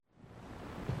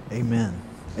Amen.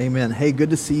 Amen. Hey, good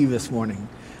to see you this morning.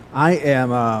 I am,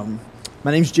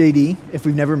 my name's JD, if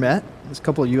we've never met. There's a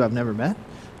couple of you I've never met.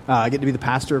 I get to be the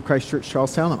pastor of Christ Church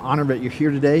Charlestown. I'm honored that you're here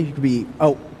today. You could be,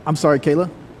 I'm sorry, Kayla,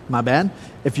 my bad.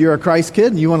 If you're a Christ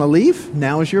kid and you want to leave,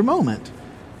 now is your moment.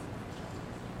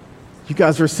 You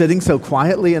guys were sitting so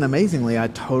quietly and amazingly, I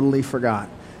totally forgot.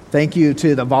 Thank you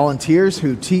to the volunteers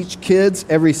who teach kids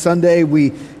every Sunday.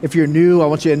 If you're new, I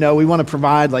want you to know we want to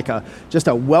provide just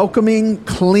a welcoming,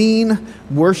 clean,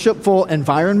 worshipful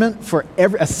environment for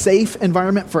a safe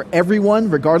environment for everyone,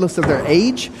 regardless of their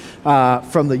age,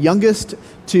 from the youngest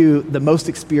to the most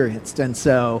experienced. And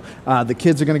so the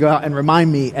kids are going to go out and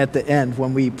remind me at the end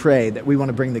when we pray that we want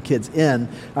to bring the kids in.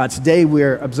 Today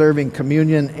we're observing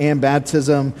communion and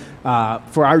baptism.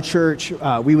 For our church,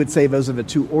 we would say those are the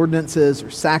two ordinances or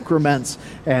sacraments,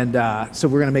 and so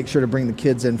we're going to make sure to bring the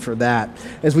kids in for that.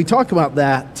 As we talk about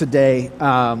that today,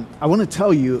 I want to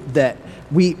tell you that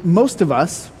most of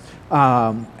us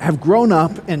have grown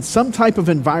up in some type of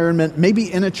environment,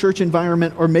 maybe in a church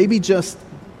environment, or maybe just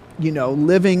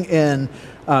living in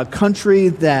a country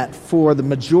that for the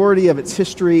majority of its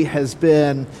history has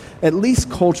been at least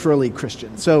culturally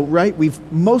Christian. So, right,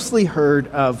 we've mostly heard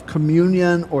of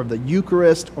communion or the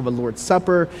Eucharist or the Lord's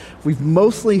Supper. We've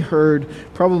mostly heard,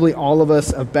 probably all of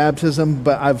us, of baptism,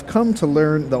 but I've come to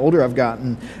learn, the older I've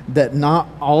gotten, that not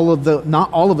all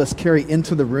of us carry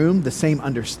into the room the same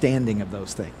understanding of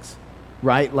those things.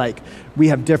 Right? Like we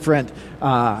have different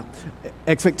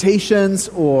expectations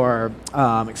or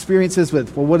experiences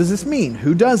with, well, what does this mean?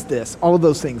 Who does this? All of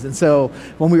those things. And so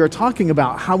when we were talking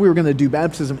about how we were going to do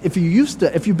baptism, if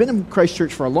you've been in Christ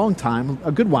Church for a long time,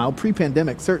 a good while,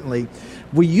 pre-pandemic certainly,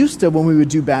 we used to, when we would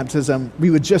do baptism, we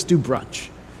would just do brunch.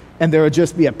 And there would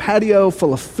just be a patio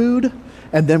full of food,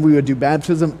 and then we would do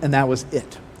baptism, and that was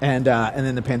it. And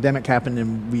then the pandemic happened,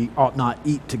 and we ought not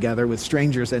eat together with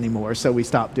strangers anymore, so we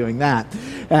stopped doing that.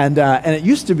 And it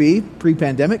used to be,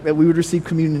 pre-pandemic, that we would receive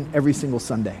communion every single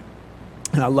Sunday.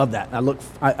 And I love that.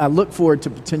 I look forward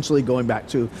to potentially going back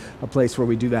to a place where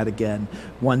we do that again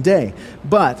one day.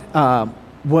 But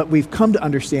what we've come to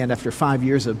understand after 5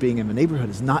 years of being in the neighborhood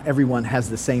is not everyone has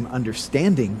the same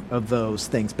understanding of those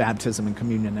things, baptism and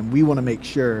communion. And we want to make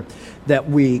sure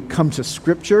that we come to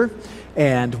Scripture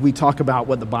and we talk about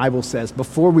what the Bible says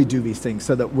before we do these things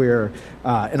so that we're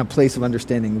in a place of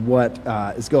understanding what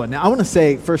is going. Now, I want to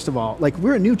say, first of all,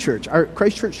 we're a new church. Our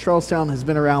Christ Church Charlestown has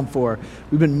been around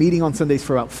we've been meeting on Sundays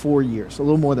for about 4 years, a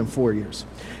little more than 4 years.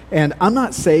 And I'm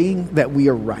not saying that we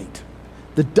are right.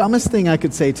 The dumbest thing I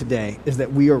could say today is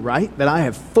that we are right, that I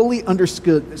have fully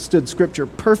understood Scripture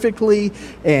perfectly,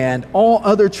 and all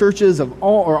other churches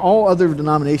all other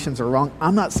denominations are wrong.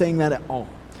 I'm not saying that at all.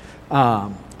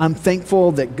 I'm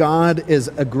thankful that God is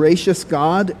a gracious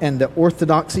God and that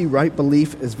orthodoxy, right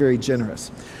belief, is very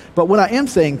generous. But what I am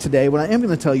saying today, what I am going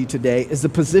to tell you today, is the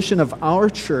position of our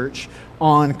church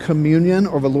on communion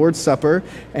or the Lord's Supper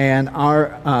and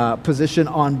our position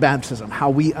on baptism, how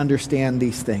we understand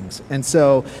these things. And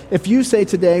so if you say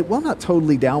today, well, I'm not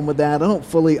totally down with that, I don't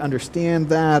fully understand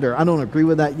that, or I don't agree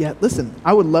with that yet, listen,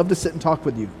 I would love to sit and talk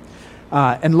with you.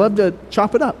 And love to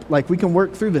chop it up. We can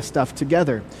work through this stuff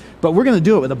together. But we're going to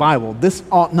do it with the Bible. This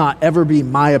ought not ever be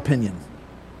my opinion.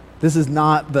 This is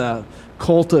not the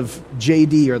cult of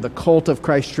JD or the cult of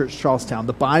Christ Church Charlestown.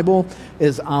 The Bible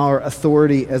is our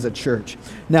authority as a church.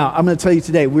 Now, I'm going to tell you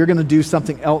today, we're going to do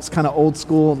something else kind of old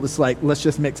school. Let's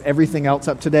just mix everything else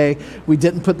up today. We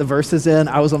didn't put the verses in.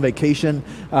 I was on vacation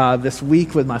this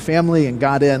week with my family and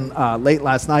got in late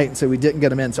last night, and so we didn't get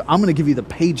them in. So I'm going to give you the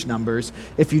page numbers.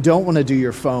 If you don't want to do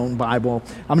your phone Bible,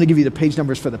 I'm going to give you the page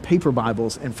numbers for the paper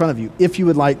Bibles in front of you, if you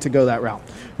would like to go that route.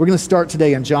 We're going to start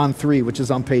today in John 3, which is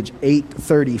on page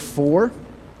 834.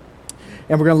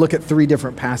 And we're going to look at 3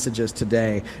 different passages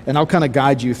today, and I'll kind of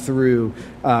guide you through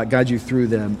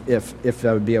them if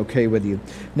that would be okay with you.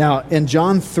 Now, in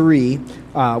John 3,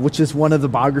 which is one of the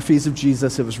biographies of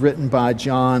Jesus, it was written by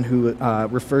John, who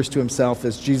refers to himself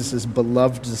as Jesus'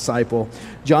 beloved disciple.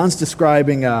 John's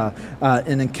describing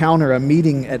an encounter, a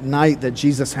meeting at night that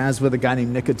Jesus has with a guy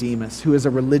named Nicodemus, who is a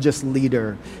religious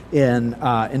leader in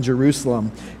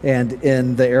Jerusalem and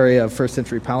in the area of first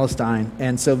century Palestine.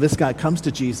 And so this guy comes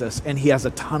to Jesus, and he has a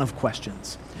ton of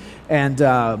questions. And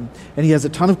he has a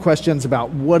ton of questions about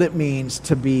what it means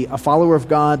to be a follower of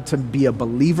God, to be a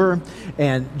believer.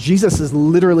 And Jesus is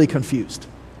literally confused,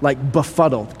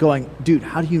 befuddled, going, dude,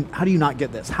 how do you not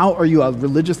get this? How are you a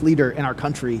religious leader in our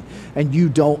country and you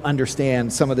don't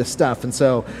understand some of this stuff? And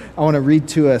so I want to read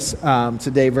to us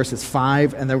today verses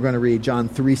 5, and then we're going to read John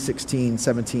 3:16,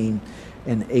 17,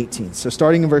 and 18. So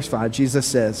starting in verse 5, Jesus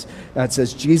says,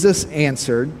 Jesus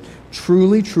answered,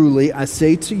 Truly, truly, I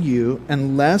say to you,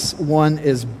 unless one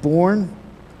is born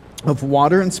of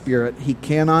water and spirit, he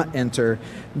cannot enter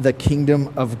the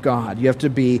kingdom of God. You have to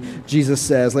be, Jesus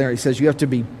says, Larry says, you have to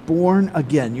be born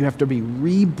again. You have to be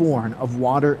reborn of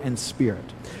water and spirit.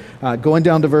 Going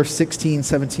down to verse 16,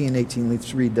 17, and 18,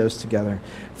 let's read those together.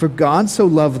 For God so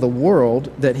loved the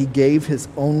world that he gave his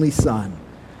only Son,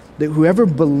 that whoever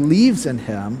believes in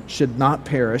him should not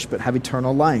perish but have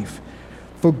eternal life.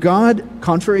 For God,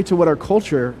 contrary to what our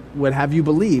culture would have you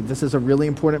believe, this is a really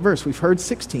important verse. We've heard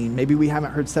 16, maybe we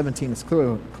haven't heard 17 as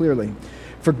clearly.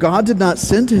 For God did not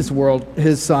send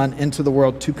his Son into the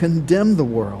world to condemn the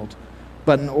world,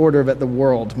 but in order that the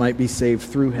world might be saved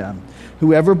through him.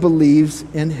 Whoever believes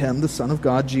in him, the Son of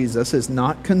God, Jesus, is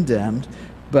not condemned,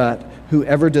 but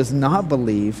whoever does not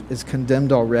believe is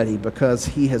condemned already, because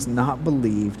he has not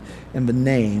believed in the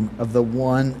name of the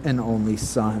one and only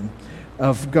Son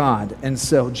of God. And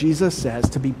so Jesus says,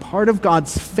 to be part of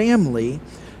God's family,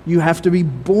 you have to be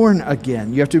born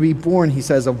again. You have to be born, he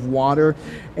says, of water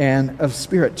and of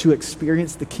spirit to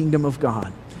experience the kingdom of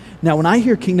God. Now, when I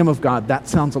hear kingdom of God, that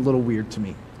sounds a little weird to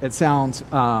me. It sounds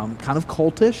kind of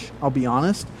cultish, I'll be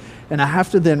honest. And I have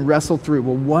to then wrestle through,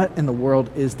 well, what in the world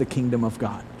is the kingdom of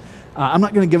God? I'm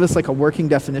not going to give us like a working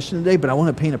definition today, but I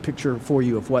want to paint a picture for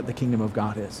you of what the kingdom of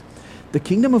God is. The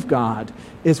kingdom of God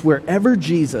is wherever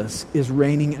Jesus is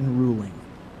reigning and ruling.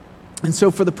 And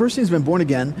so for the person who's been born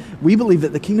again, we believe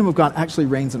that the kingdom of God actually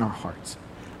reigns in our hearts.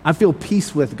 I feel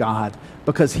peace with God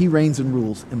because he reigns and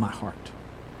rules in my heart.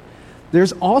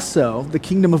 There's also the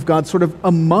kingdom of God sort of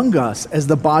among us as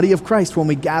the body of Christ. When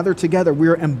we gather together,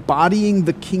 we're embodying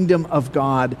the kingdom of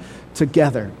God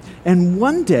together. And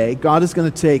one day, God is going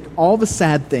to take all the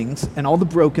sad things and all the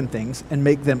broken things and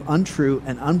make them untrue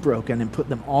and unbroken and put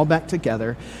them all back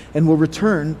together, and we'll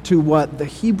return to what the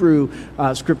Hebrew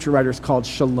scripture writers called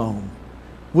shalom,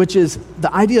 which is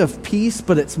the idea of peace,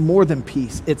 but it's more than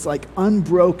peace. It's like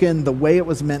unbroken, the way it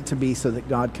was meant to be so that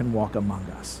God can walk among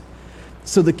us.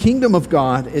 So the kingdom of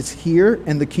God is here,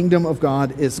 and the kingdom of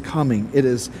God is coming. It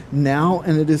is now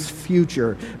and it is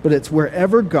future, but it's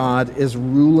wherever God is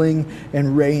ruling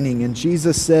and reigning. And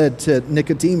Jesus said to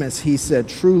Nicodemus, he said,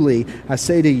 truly, I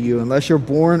say to you, unless you're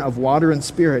born of water and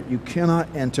spirit, you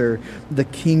cannot enter the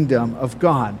kingdom of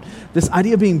God. This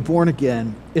idea of being born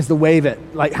again is the way that,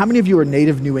 like, how many of you are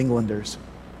native New Englanders?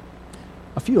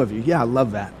 A few of you. Yeah, I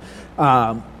love that.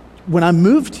 When I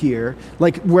moved here,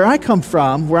 like where I come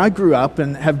from, where I grew up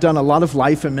and have done a lot of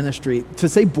life and ministry, to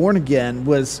say born again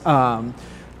was,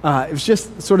 it was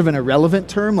just sort of an irrelevant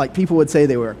term. Like people would say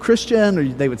they were a Christian or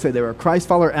they would say they were a Christ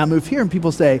follower. And I moved here and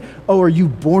people say, oh, are you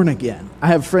born again? I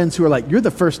have friends who are like, you're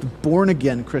the first born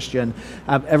again Christian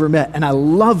I've ever met. And I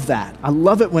love that. I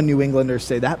love it when New Englanders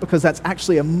say that because that's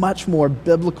actually a much more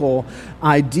biblical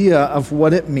idea of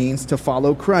what it means to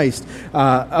follow Christ.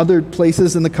 Other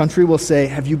places in the country will say,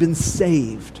 have you been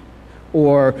saved?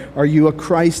 Or are you a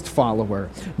Christ follower?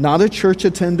 Not a church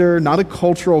attender, not a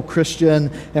cultural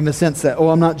Christian in the sense that, oh,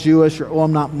 I'm not Jewish, or oh,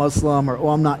 I'm not Muslim, or oh,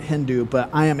 I'm not Hindu, but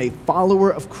I am a follower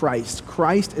of Christ.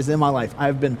 Christ is in my life. I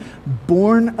have been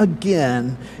born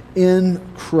again in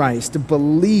Christ,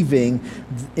 believing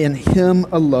in him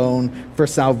alone for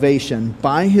salvation,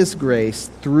 by his grace,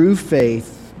 through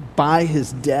faith, by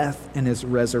his death and his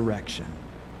resurrection.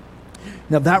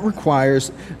 Now that requires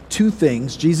two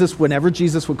things. Whenever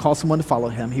Jesus would call someone to follow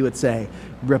him, he would say,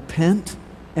 repent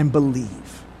and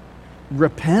believe.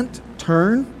 Repent,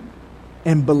 turn,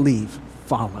 and believe,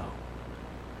 follow.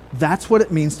 That's what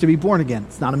it means to be born again.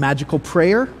 It's not a magical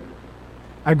prayer.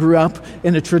 I grew up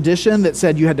in a tradition that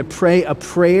said you had to pray a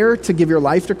prayer to give your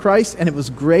life to Christ, and it was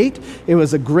great. It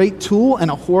was a great tool and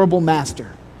a horrible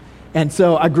master. And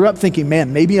so I grew up thinking,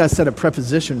 man, maybe I said a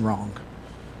preposition wrong.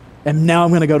 And now I'm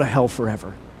going to go to hell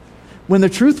forever. When the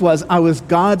truth was, I was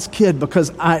God's kid because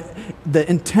the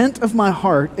intent of my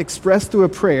heart expressed through a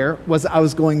prayer was I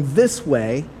was going this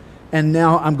way, and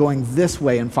now I'm going this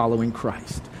way and following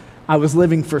Christ. I was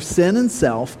living for sin and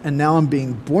self, and now I'm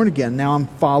being born again. Now I'm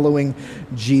following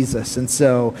Jesus. And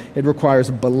so it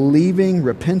requires believing,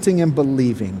 repenting, and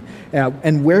believing.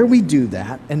 And where we do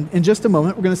that, and in just a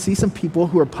moment, we're going to see some people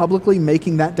who are publicly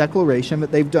making that declaration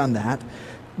that they've done that.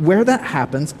 Where that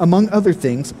happens, among other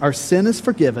things, our sin is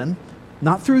forgiven,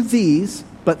 not through these,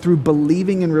 but through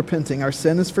believing and repenting. Our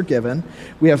sin is forgiven.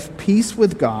 We have peace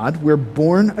with God. We're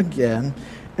born again.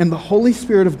 And the Holy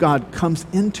Spirit of God comes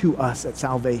into us at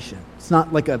salvation. It's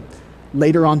not like a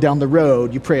later on down the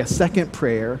road, you pray a second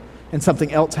prayer and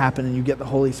something else happens and you get the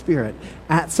Holy Spirit.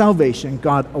 At salvation,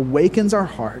 God awakens our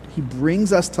heart. He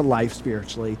brings us to life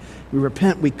spiritually. We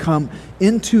repent. We come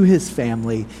into his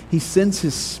family. He sends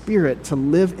his Spirit to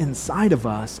live inside of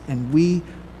us, and we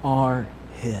are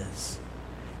his.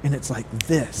 And it's like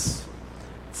this.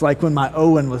 It's like when my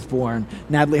Owen was born,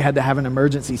 Natalie had to have an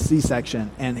emergency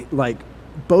C-section, and like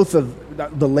both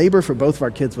of the labor for both of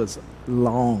our kids was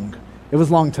long. It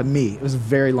was long to me. It was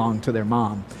very long to their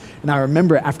mom. And I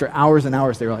remember after hours and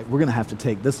hours, they were like, we're going to have to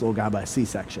take this little guy by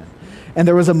C-section. And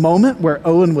there was a moment where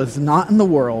Owen was not in the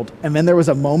world, and then there was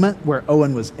a moment where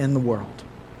Owen was in the world.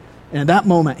 And at that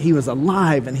moment, he was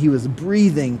alive, and he was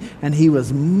breathing, and he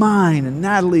was mine and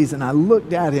Natalie's, and I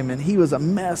looked at him, and he was a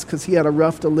mess because he had a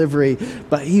rough delivery,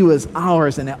 but he was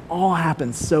ours, and it all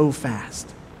happened so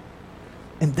fast.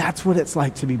 And that's what it's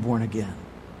like to be born again.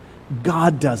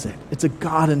 God does it. It's a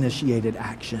God-initiated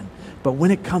action. But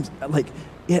when it comes, like,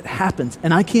 it happens,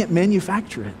 and I can't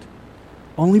manufacture it.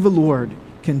 Only the Lord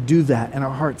can do that in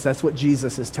our hearts. That's what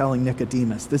Jesus is telling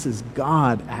Nicodemus. This is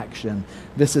God action.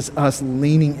 This is us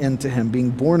leaning into him, being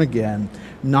born again.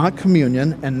 Not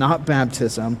communion and not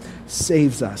baptism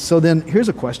saves us. So then here's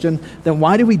a question. Then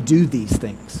why do we do these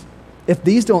things? If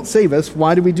these don't save us,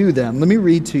 why do we do them? Let me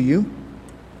read to you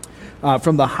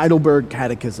from the Heidelberg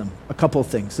Catechism, a couple of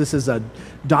things. This is a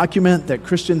document that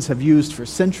Christians have used for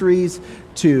centuries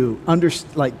to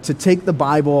take the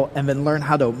Bible and then learn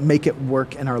how to make it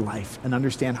work in our life and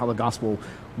understand how the gospel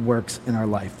works in our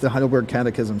life. The Heidelberg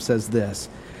Catechism says this: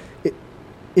 It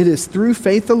is through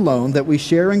faith alone that we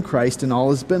share in Christ and all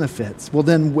his benefits. Well,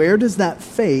 then where does that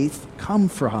faith come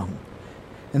from?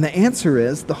 And the answer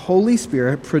is the Holy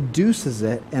Spirit produces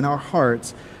it in our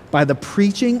hearts by the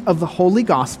preaching of the Holy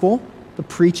Gospel, the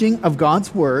preaching of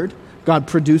God's Word. God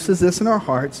produces this in our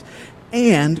hearts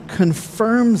and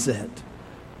confirms it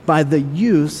by the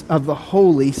use of the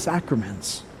holy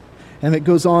sacraments. And it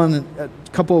goes on a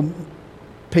couple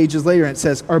pages later and it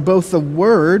says, are both the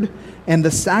Word and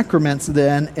the sacraments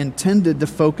then intended to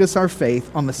focus our faith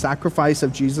on the sacrifice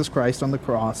of Jesus Christ on the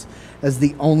cross as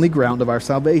the only ground of our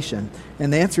salvation?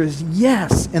 And the answer is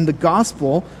yes. In the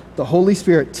gospel, the Holy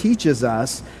Spirit teaches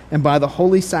us, and by the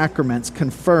holy sacraments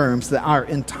confirms that our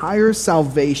entire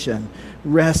salvation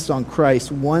rests on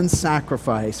Christ's one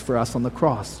sacrifice for us on the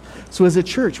cross. So as a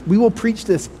church, we will preach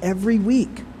this every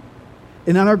week.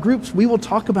 And in our groups, we will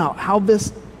talk about how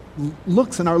this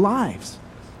looks in our lives.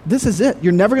 This is it.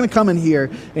 You're never going to come in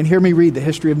here and hear me read the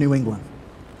history of New England.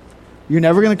 You're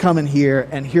never going to come in here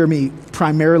and hear me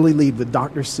primarily lead with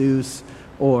Dr. Seuss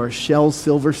or Shel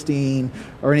Silverstein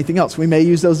or anything else. We may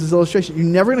use those as illustrations. You're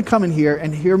never going to come in here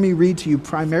and hear me read to you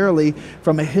primarily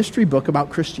from a history book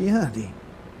about Christianity.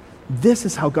 This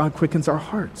is how God quickens our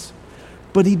hearts.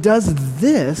 But he does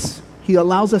this. He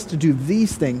allows us to do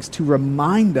these things to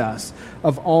remind us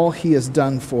of all he has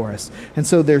done for us. And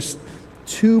so there's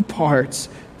two parts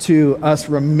to us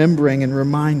remembering and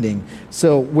reminding.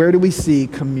 So where do we see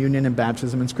communion and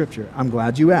baptism in Scripture? I'm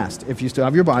glad you asked. If you still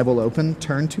have your Bible open,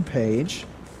 turn to page.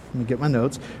 Let me get my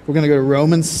notes. We're going to go to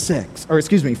Romans 1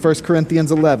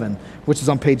 Corinthians 11, which is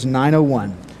on page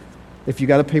 901. If you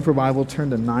got a paper Bible,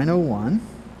 turn to 901.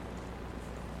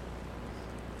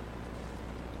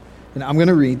 And I'm going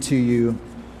to read to you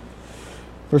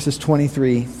verses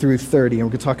 23 through 30, and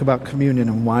we're going to talk about communion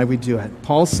and why we do it.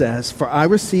 Paul says, for I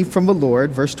received from the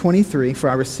Lord, verse 23, for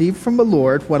I received from the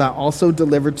Lord what I also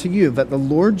delivered to you, that the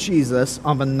Lord Jesus,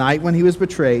 on the night when he was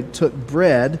betrayed, took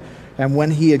bread, and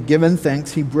when he had given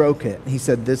thanks, he broke it. He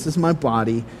said, this is my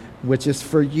body, which is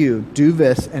for you. Do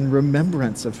this in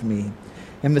remembrance of me.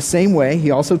 In the same way, he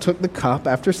also took the cup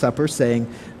after supper,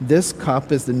 saying, this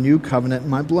cup is the new covenant in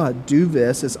my blood. Do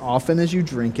this as often as you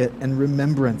drink it in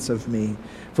remembrance of me.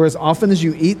 For as often as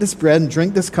you eat this bread and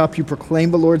drink this cup, you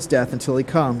proclaim the Lord's death until he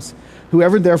comes.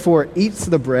 Whoever therefore eats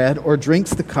the bread or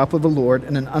drinks the cup of the Lord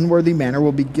in an unworthy manner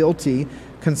will be guilty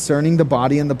concerning the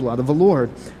body and the blood of the Lord.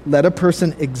 Let a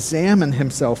person examine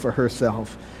himself or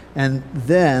herself, and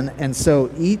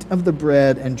so eat of the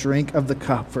bread and drink of the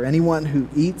cup. For anyone who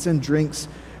eats and drinks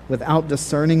without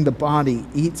discerning the body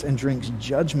eats and drinks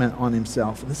judgment on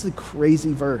himself. And this is a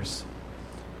crazy verse.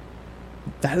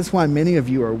 That is why many of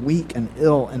you are weak and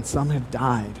ill, and some have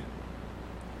died.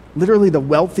 Literally, the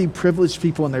wealthy, privileged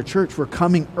people in their church were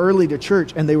coming early to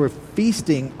church, and they were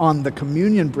feasting on the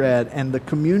communion bread and the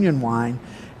communion wine,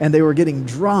 and they were getting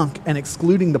drunk and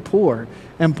excluding the poor.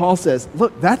 And Paul says,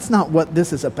 look, that's not what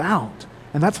this is about.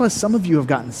 And that's why some of you have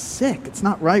gotten sick. It's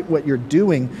not right what you're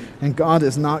doing, and God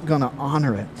is not going to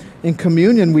honor it. In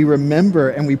communion, we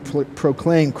remember and we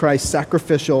proclaim Christ's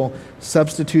sacrificial,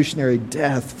 substitutionary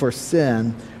death for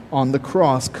sin on the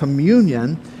cross.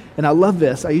 Communion, And I love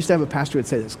this. I used to have a pastor who would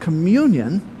say this.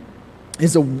 Communion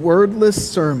is a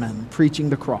wordless sermon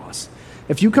preaching the cross.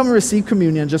 If you come and receive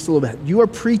communion just a little bit, you are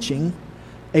preaching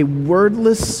a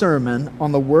wordless sermon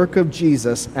on the work of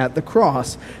Jesus at the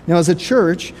cross. Now, as a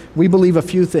church, we believe a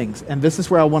few things, and this is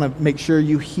where I want to make sure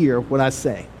you hear what I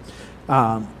say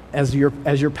as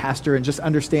your pastor, and just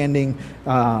understanding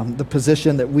the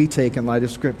position that we take in light of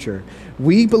Scripture.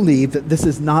 We believe that this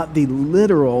is not the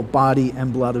literal body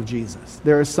and blood of Jesus.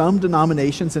 There are some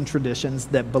denominations and traditions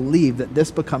that believe that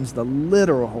this becomes the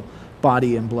literal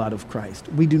body and blood of Christ.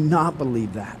 We do not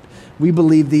believe that. We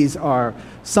believe these are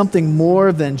something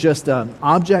more than just an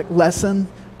object lesson,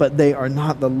 but they are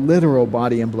not the literal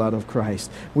body and blood of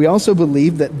Christ. We also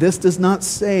believe that this does not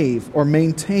save or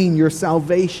maintain your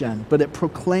salvation, but it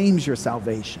proclaims your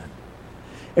salvation.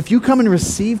 If you come and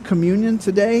receive communion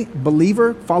today,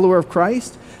 believer, follower of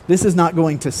Christ, this is not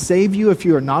going to save you if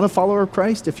you are not a follower of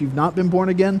Christ, if you've not been born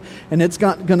again, and it's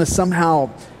not going to somehow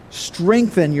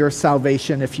strengthen your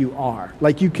salvation if you are.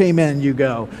 Like you came in and you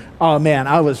go, oh man,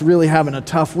 I was really having a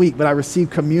tough week, but I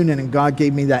received communion and God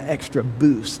gave me that extra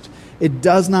boost. It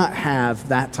does not have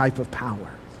that type of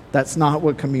power. That's not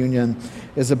what communion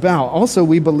is about. Also,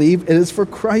 we believe it is for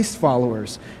Christ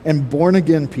followers and born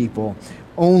again people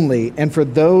only, and for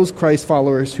those Christ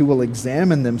followers who will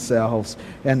examine themselves,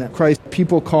 and Christ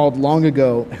people called long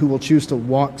ago who will choose to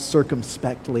walk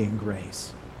circumspectly in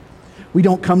grace. We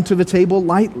don't come to the table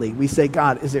lightly. We say,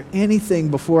 God, is there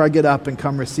anything before I get up and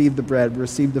come receive the bread,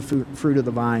 receive the fruit of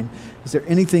the vine? Is there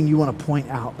anything you want to point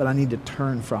out that I need to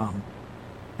turn from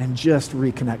and just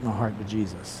reconnect my heart to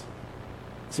Jesus?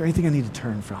 Is there anything I need to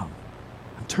turn from?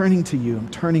 I'm turning to you. I'm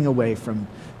turning away from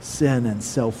sin and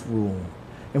self-rule.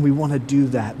 And we want to do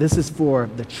that. This is for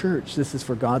the church. This is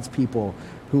for God's people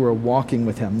who are walking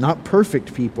with him. Not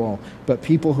perfect people, but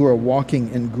people who are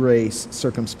walking in grace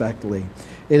circumspectly.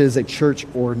 It is a church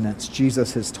ordinance.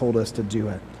 Jesus has told us to do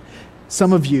it.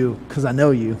 Some of you, because I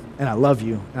know you, and I love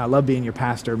you, and I love being your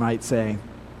pastor, might say,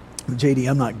 JD,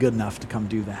 I'm not good enough to come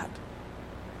do that.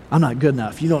 I'm not good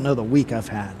enough. You don't know the week I've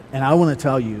had. And I want to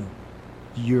tell you,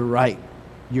 you're right.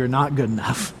 You're not good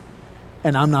enough.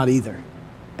 And I'm not either.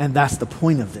 And that's the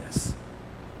point of this.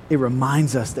 It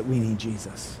reminds us that we need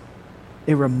Jesus.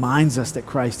 It reminds us that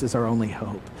Christ is our only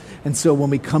hope. And so when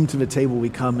we come to the table, we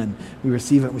come and we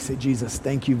receive it and we say, Jesus,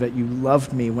 thank you that you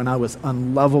loved me when I was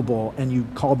unlovable, and you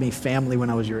called me family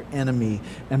when I was your enemy.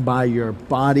 And by your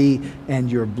body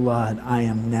and your blood, I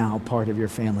am now part of your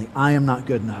family. I am not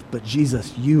good enough, but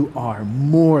Jesus, you are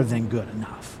more than good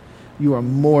enough. You are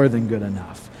more than good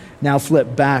enough. Now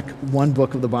flip back one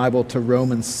book of the Bible to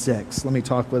Romans 6. Let me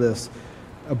talk with us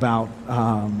about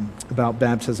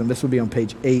baptism. This will be on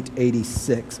page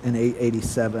 886 and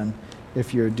 887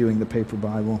 if you're doing the paper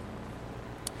Bible.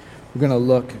 We're going to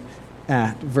look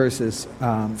at verses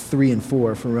 3 and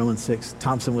 4 from Romans 6.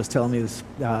 Thompson was telling me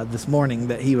this morning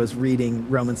that he was reading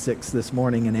Romans 6 this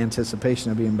morning in anticipation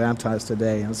of being baptized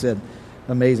today. I said,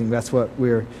 amazing, that's what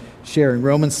we're sharing.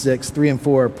 Romans 6, 3 and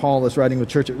 4, Paul is writing to the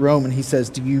church at Rome, and he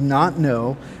says, do you not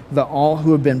know that all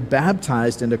who have been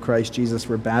baptized into Christ Jesus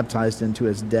were baptized into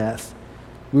his death?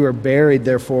 We were buried,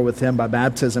 therefore, with him by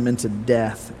baptism into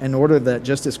death, in order that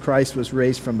just as Christ was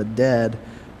raised from the dead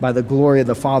by the glory of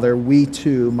the Father, we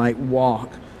too might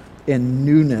walk in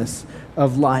newness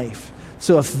of life.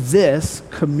 So if this,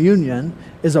 communion,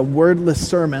 is a wordless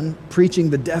sermon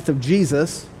preaching the death of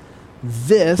Jesus,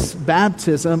 this,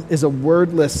 baptism, is a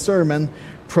wordless sermon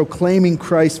proclaiming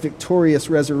Christ's victorious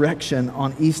resurrection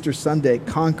on Easter Sunday,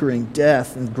 conquering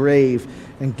death and grave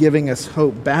and giving us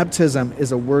hope. Baptism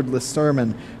is a wordless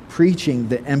sermon preaching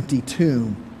the empty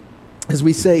tomb. As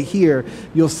we say here,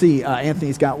 you'll see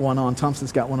Anthony's got one on,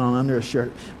 Thompson's got one on under a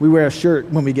shirt. We wear a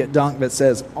shirt when we get dunked that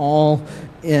says all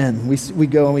in. We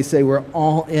go and we say we're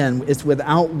all in. It's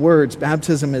without words.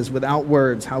 Baptism is without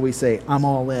words, how we say I'm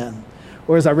all in.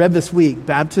 Or as I read this week,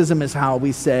 baptism is how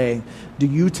we say, do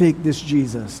you take this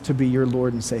Jesus to be your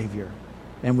Lord and Savior?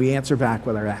 And we answer back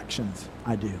with our actions.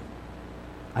 I do.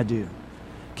 I do.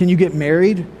 Can you get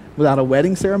married without a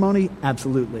wedding ceremony?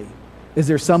 Absolutely. Is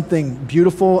there something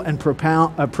beautiful and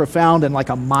profound and like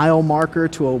a mile marker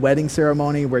to a wedding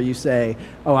ceremony where you say,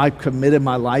 oh, I committed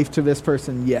my life to this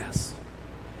person? Yes.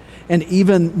 And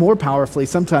even more powerfully,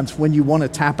 sometimes when you want to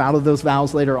tap out of those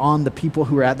vows later on, the people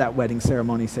who are at that wedding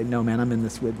ceremony say, no, man, I'm in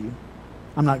this with you.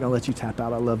 I'm not going to let you tap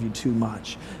out. I love you too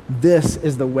much. This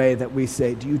is the way that we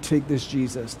say, do you take this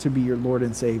Jesus to be your Lord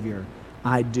and Savior?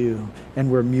 I do. And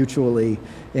we're mutually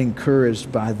encouraged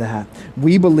by that.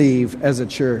 We believe as a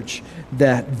church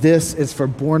that this is for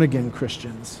born-again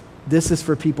Christians. This is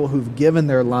for people who've given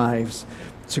their lives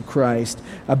to Christ.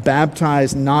 A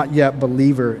baptized, not yet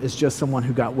believer is just someone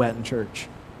who got wet in church.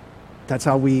 That's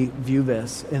how we view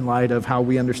this in light of how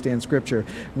we understand Scripture.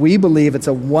 We believe it's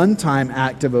a one-time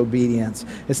act of obedience.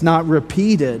 It's not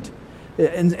repeated.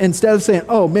 Instead of saying,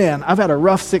 oh man, I've had a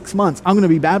rough 6 months, I'm going to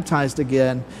be baptized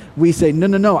again, we say,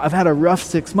 no, I've had a rough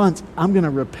 6 months, I'm going to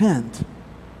repent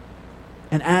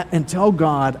and tell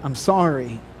God I'm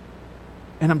sorry,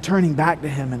 and I'm turning back to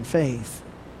him in faith.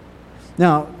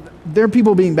 Now, there are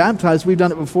people being baptized, we've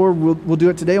done it before, we'll do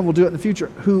it today and we'll do it in the future,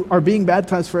 who are being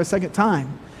baptized for a second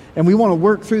time. And we want to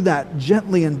work through that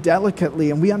gently and delicately,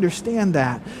 and we understand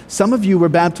that. Some of you were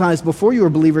baptized before you were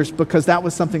believers because that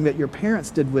was something that your parents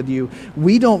did with you.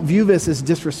 We don't view this as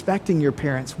disrespecting your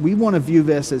parents. We want to view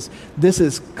this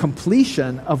is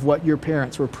completion of what your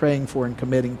parents were praying for and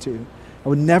committing to. I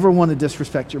would never want to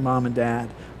disrespect your mom and dad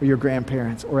or your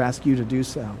grandparents or ask you to do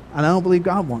so. And I don't believe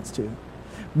God wants to.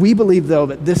 We believe, though,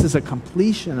 that this is a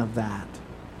completion of that.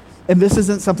 And this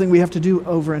isn't something we have to do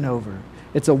over and over.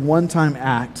 It's a one-time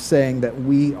act saying that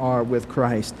we are with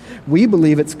Christ. We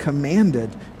believe it's commanded.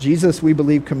 Jesus, we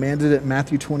believe, commanded it in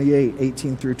Matthew 28,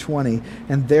 18 through 20.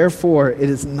 And therefore, it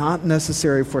is not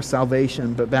necessary for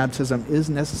salvation, but baptism is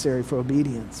necessary for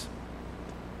obedience.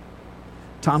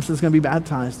 Thompson's going to be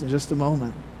baptized in just a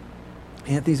moment.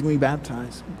 Anthony's going to be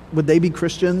baptized. Would they be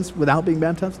Christians without being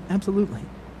baptized? Absolutely.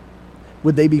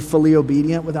 Would they be fully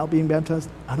obedient without being baptized?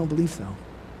 I don't believe so.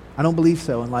 I don't believe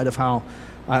so in light of how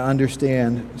I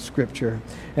understand Scripture.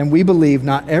 And we believe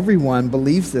not everyone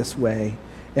believes this way,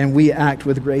 and we act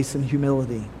with grace and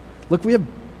humility. Look, we have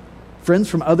friends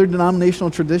from other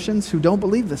denominational traditions who don't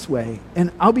believe this way.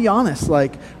 And I'll be honest,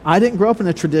 I didn't grow up in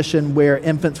a tradition where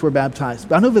infants were baptized.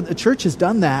 But I know that the church has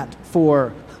done that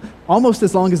for almost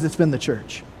as long as it's been the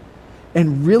church.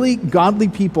 And really godly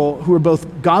people who are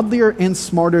both godlier and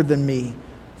smarter than me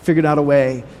figured out a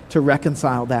way to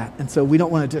reconcile that. And so we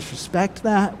don't want to disrespect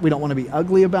that. We don't want to be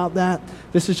ugly about that.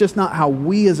 This is just not how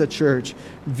we as a church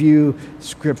view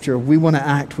Scripture. We want to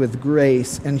act with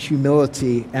grace and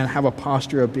humility and have a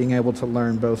posture of being able to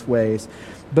learn both ways.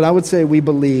 But I would say we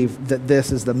believe that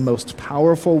this is the most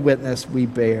powerful witness we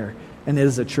bear, and it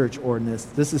is a church ordinance.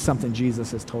 This is something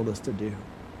Jesus has told us to do.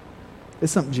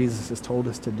 It's something Jesus has told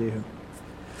us to do.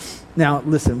 Now,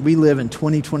 listen, we live in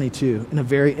 2022 in a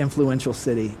very influential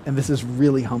city, and this is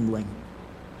really humbling,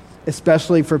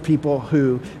 especially for people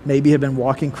who maybe have been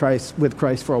walking with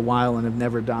Christ for a while and have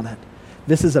never done it.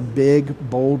 This is a big,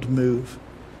 bold move.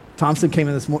 Thompson came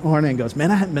in this morning and goes, man,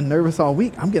 I hadn't been nervous all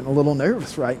week. I'm getting a little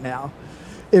nervous right now.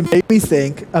 It made me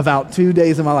think about 2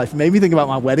 days of my life. It made me think about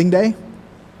my wedding day,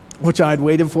 which I had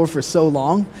waited for so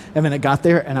long, and then it got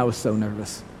there, and I was so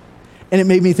nervous. And it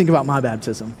made me think about my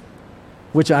baptism,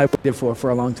 which I waited for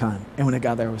a long time. And when it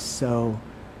got there, I was so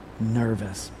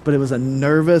nervous. But it was a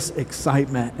nervous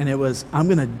excitement, and it was, I'm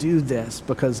going to do this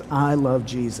because I love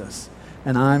Jesus,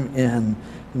 and I'm in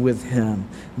with him.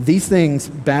 These things,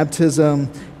 baptism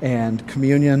and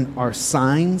communion, are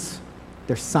signs.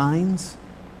 They're signs.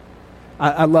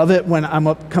 I love it when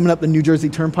I'm coming up the New Jersey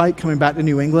Turnpike, coming back to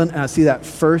New England, and I see that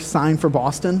first sign for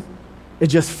Boston. It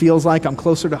just feels like I'm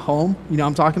closer to home. You know what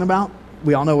I'm talking about?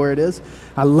 We all know where it is.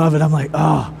 I love it. I'm like,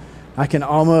 I can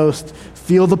almost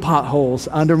feel the potholes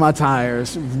under my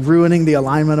tires, ruining the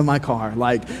alignment of my car.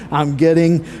 Like, I'm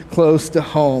getting close to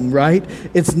home, right?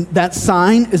 That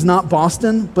sign is not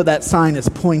Boston, but that sign is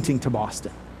pointing to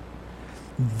Boston.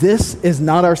 This is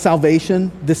not our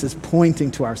salvation. This is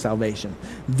pointing to our salvation.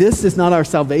 This is not our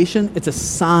salvation. It's a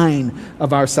sign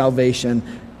of our salvation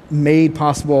made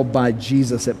possible by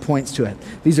Jesus. It points to it.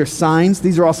 These are signs.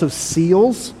 These are also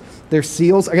seals. They're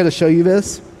seals. I got to show you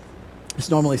this.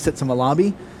 This normally sits in the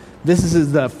lobby. This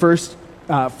is the First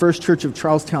Church of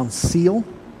Charlestown seal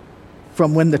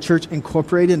from when the church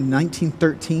incorporated in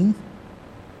 1913.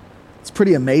 It's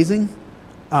pretty amazing.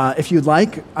 If you'd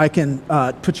like, I can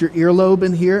put your earlobe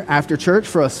in here after church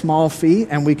for a small fee,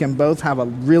 and we can both have a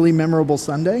really memorable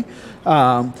Sunday.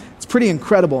 It's pretty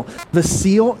incredible. The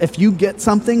seal, if you get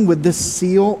something with this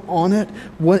seal on it,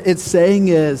 what it's saying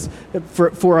is,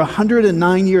 for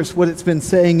 109 years, what it's been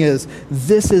saying is,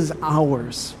 this is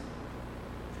ours.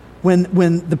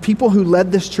 When the people who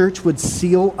led this church would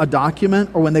seal a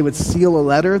document, or when they would seal a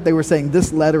letter, they were saying,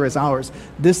 this letter is ours.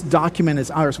 This document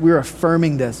is ours. We're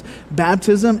affirming this.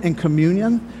 Baptism and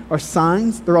communion are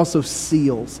signs. They're also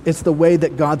seals. It's the way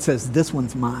that God says, this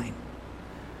one's mine.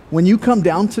 When you come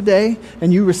down today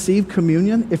and you receive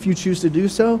communion, if you choose to do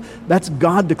so, that's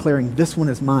God declaring, this one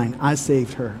is mine. I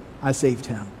saved her. I saved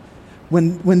him.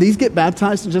 When these get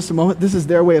baptized in just a moment, this is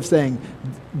their way of saying,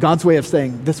 God's way of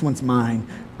saying, this one's mine.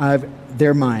 I've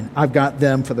they're mine. I've got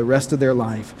them for the rest of their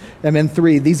life. And then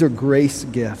 3, these are grace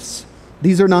gifts.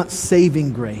 These are not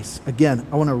saving grace. Again,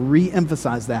 I want to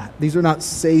re-emphasize that. These are not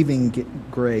saving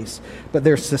grace, but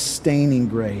they're sustaining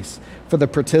grace for the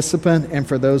participant and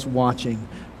for those watching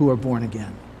who are born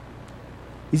again.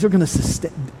 These are going to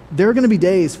sustain. There are going to be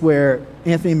days where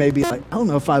Anthony may be like, I don't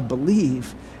know if I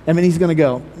believe. And then he's going to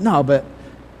go, no, but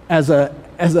as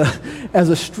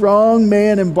a strong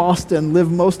man in Boston,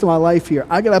 lived most of my life here,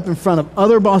 I got up in front of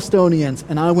other Bostonians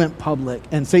and I went public.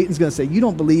 And Satan's going to say, you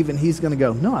don't believe? And he's going to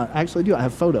go, no, I actually do. I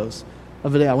have photos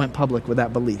of the day I went public with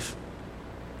that belief.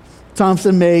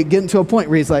 Thompson may get into a point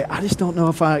where he's like, I just don't know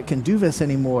if I can do this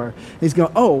anymore. And he's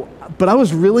going, oh, but I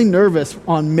was really nervous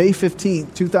on May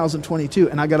 15th, 2022,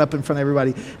 and I got up in front of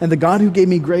everybody. And the God who gave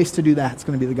me grace to do that is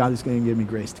going to be the God who's going to give me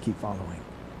grace to keep following.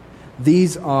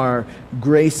 These are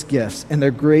grace gifts, and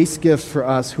they're grace gifts for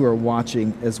us who are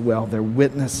watching as well. They're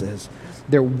witnesses.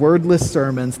 They're wordless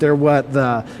sermons. They're what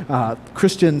the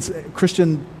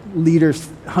Christian leaders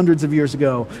hundreds of years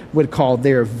ago would call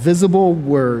their visible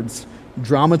words,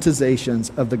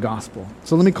 dramatizations of the gospel.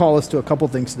 So let me call us to a couple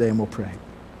things today and we'll pray.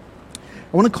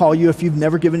 I want to call you, if you've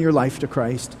never given your life to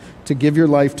Christ, to give your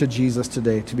life to Jesus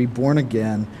today, to be born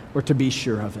again, or to be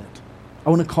sure of it. I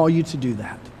want to call you to do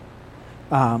that.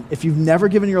 If you've never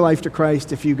given your life to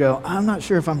Christ, if you go, I'm not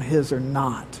sure if I'm his or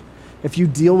not, if you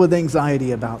deal with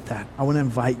anxiety about that, I want to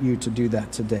invite you to do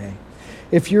that today.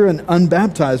 If you're an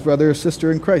unbaptized brother or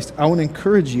sister in Christ, I want to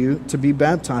encourage you to be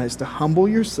baptized, to humble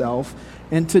yourself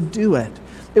and to do it.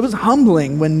 It was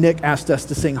humbling when Nick asked us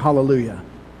to sing Hallelujah.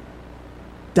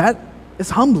 That is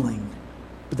humbling,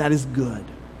 but that is good.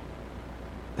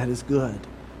 That is good.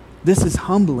 This is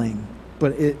humbling,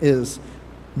 but it is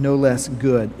no less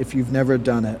good. If you've never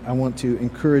done it, I want to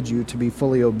encourage you to be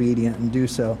fully obedient and do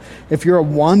so. If you're a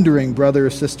wandering brother or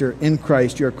sister in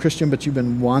Christ, you're a Christian but you've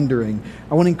been wandering,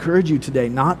 I want to encourage you today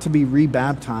not to be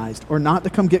rebaptized or not to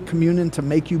come get communion to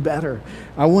make you better.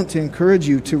 I want to encourage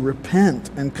you to repent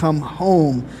and come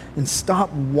home and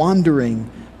stop wandering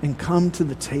and come to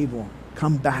the table.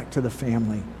 Come back to the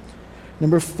family.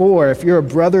 Number 4, if you're a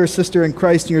brother or sister in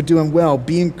Christ and you're doing well,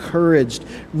 be encouraged.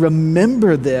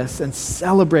 Remember this and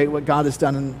celebrate what God has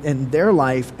done in their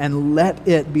life, and let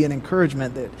it be an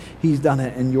encouragement that he's done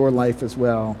it in your life as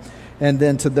well. And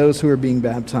then to those who are being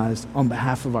baptized, on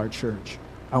behalf of our church,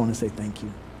 I want to say thank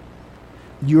you.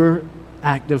 Your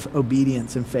act of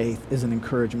obedience and faith is an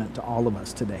encouragement to all of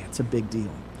us today. It's a big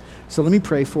deal. So let me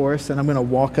pray for us, and I'm going to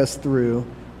walk us through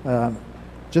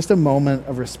just a moment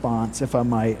of response, if I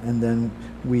might, and then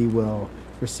we will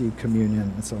receive communion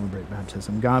and celebrate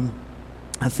baptism. God,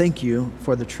 I thank you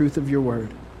for the truth of your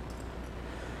word.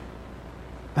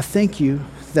 I thank you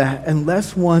that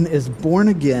unless one is born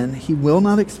again, he will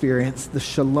not experience the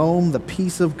shalom, the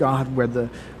peace of God, where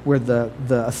the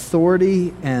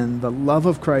authority and the love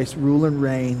of Christ rule and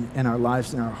reign in our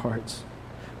lives and our hearts.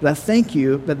 But I thank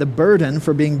you that the burden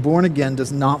for being born again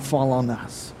does not fall on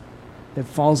us. It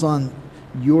falls on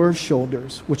your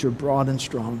shoulders, which are broad and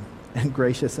strong and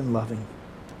gracious and loving.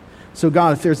 So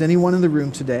God, if there's anyone in the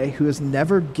room today who has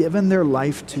never given their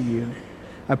life to you,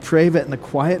 I pray that in the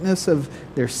quietness of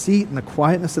their seat, in the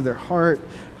quietness of their heart,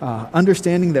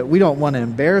 understanding that we don't want to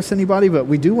embarrass anybody, but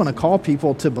we do want to call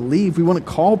people to believe. We want to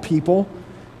call people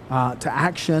to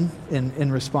action in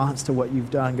response to what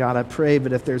you've done. God, I pray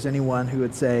that if there's anyone who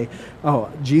would say, oh,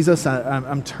 Jesus,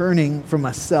 I'm turning from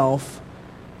myself,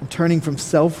 I'm turning from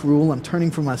self-rule. I'm turning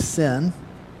from my sin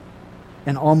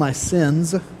and all my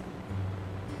sins, and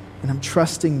I'm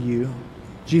trusting you.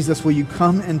 Jesus, will you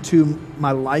come into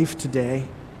my life today?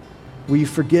 Will you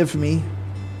forgive me?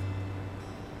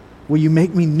 Will you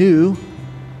make me new?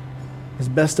 As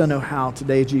best I know how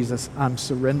today, Jesus, I'm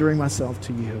surrendering myself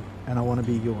to you, and I want to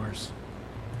be yours.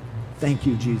 Thank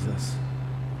you, Jesus,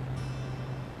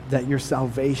 that your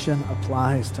salvation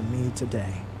applies to me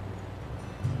today.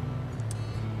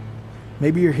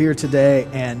 Maybe you're here today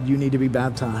and you need to be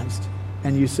baptized.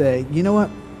 And you say, you know what?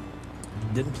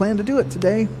 Didn't plan to do it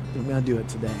today, but I'm going to do it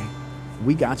today.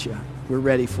 We got you. We're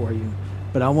ready for you.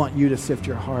 But I want you to sift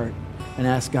your heart and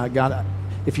ask God, God,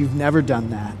 if you've never done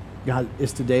that, God,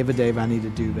 is today the day I need to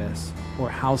do this? Or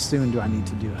how soon do I need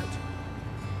to do it?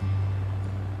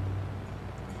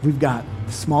 We've got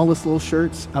the smallest little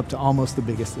shirts up to almost the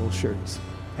biggest little shirts.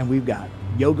 And we've got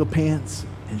yoga pants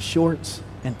and shorts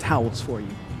and towels for you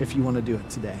if you want to do it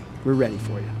today. We're ready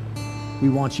for you. We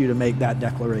want you to make that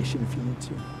declaration if you need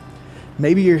to.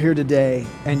 Maybe you're here today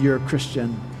and you're a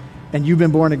Christian and you've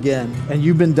been born again and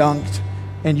you've been dunked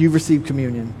and you've received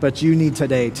communion, but you need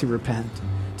today to repent,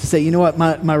 to say, you know what,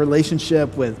 my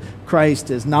relationship with Christ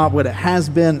is not what it has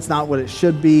been. It's not what it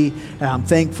should be. And I'm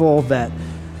thankful that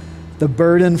the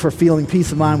burden for feeling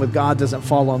peace of mind with God doesn't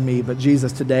fall on me. But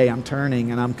Jesus, today I'm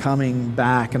turning and I'm coming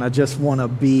back, and I just want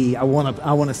to I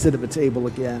want to sit at the table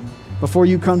again. Before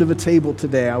you come to the table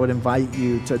today, I would invite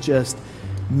you to just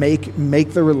make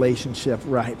the relationship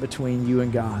right between you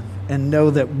and God, and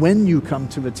know that when you come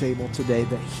to the table today,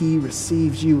 that he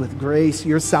receives you with grace.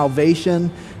 Your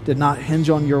salvation did not hinge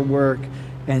on your work,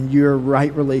 and your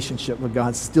right relationship with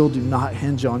God still do not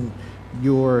hinge on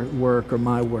your work or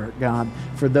my work. God,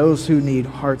 for those who need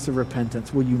hearts of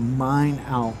repentance, will you mine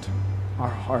out our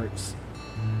hearts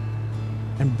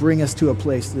and bring us to a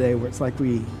place today where it's like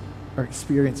we are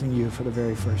experiencing you for the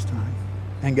very first time.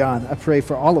 And God, I pray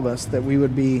for all of us that we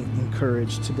would be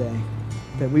encouraged today,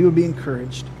 that we would be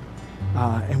encouraged.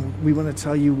 And we want to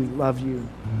tell you we love you.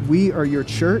 We are your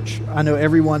church. I know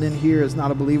everyone in here is not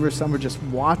a believer. Some are just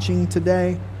watching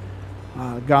today.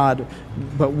 God,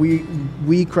 but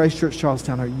we, Christ Church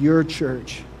Charlestown, are your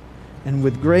church. And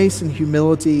with grace and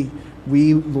humility,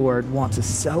 we, Lord, want to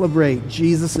celebrate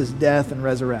Jesus' death and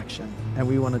resurrection. And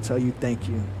we want to tell you thank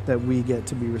you that we get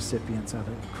to be recipients of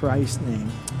it. In Christ's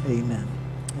name, amen.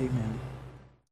 Amen.